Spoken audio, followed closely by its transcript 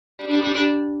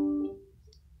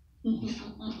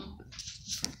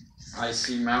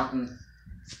Icy Mountain.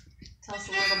 Tell us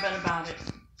a little bit about it.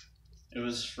 It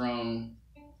was from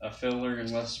a fiddler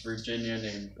in West Virginia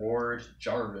named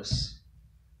Jarvis,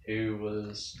 who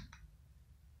was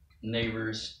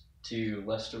neighbors to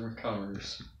Lester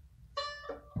McCummers,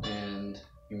 and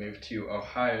he moved to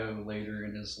Ohio later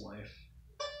in his life,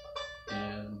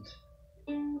 and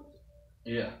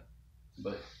yeah,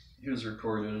 but he was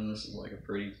recorded, and this is like a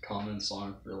pretty common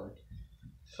song for like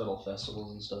fiddle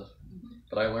festivals and stuff.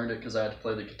 But I learned it because I had to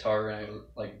play the guitar and I was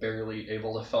like barely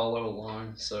able to follow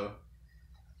along, so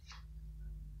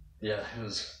yeah, it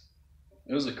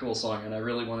was a cool song, and I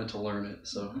really wanted to learn it,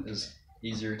 so it was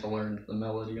easier to learn the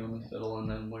melody on the fiddle and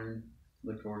then learn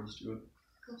the chords to it.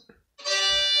 Cool.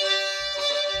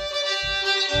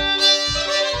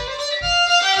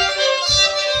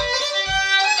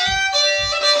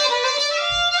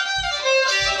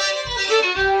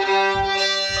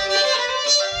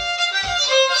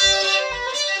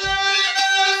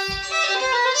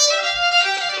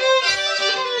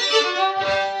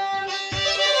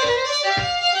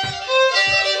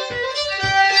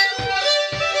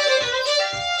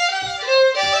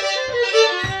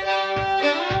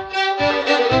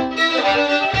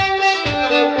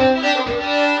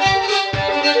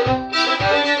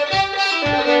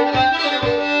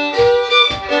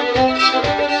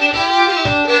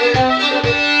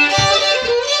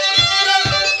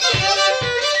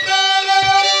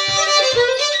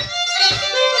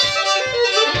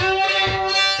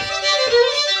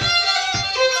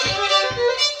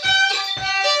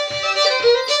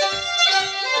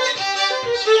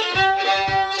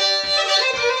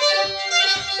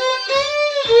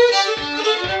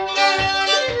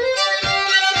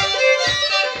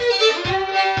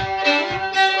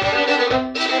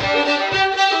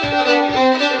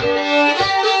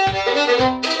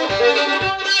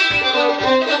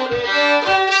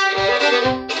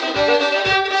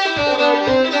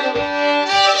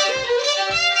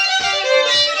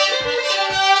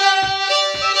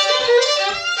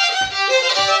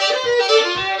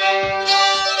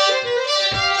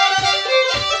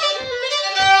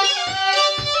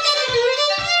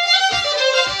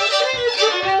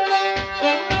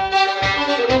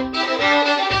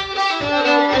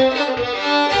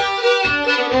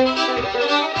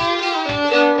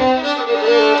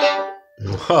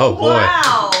 Oh boy.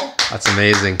 Wow. That's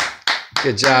amazing.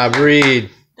 Good job, Reed.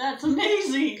 That's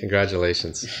amazing.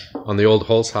 Congratulations on the old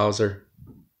Holzhauser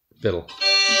fiddle.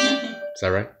 Is that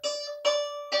right?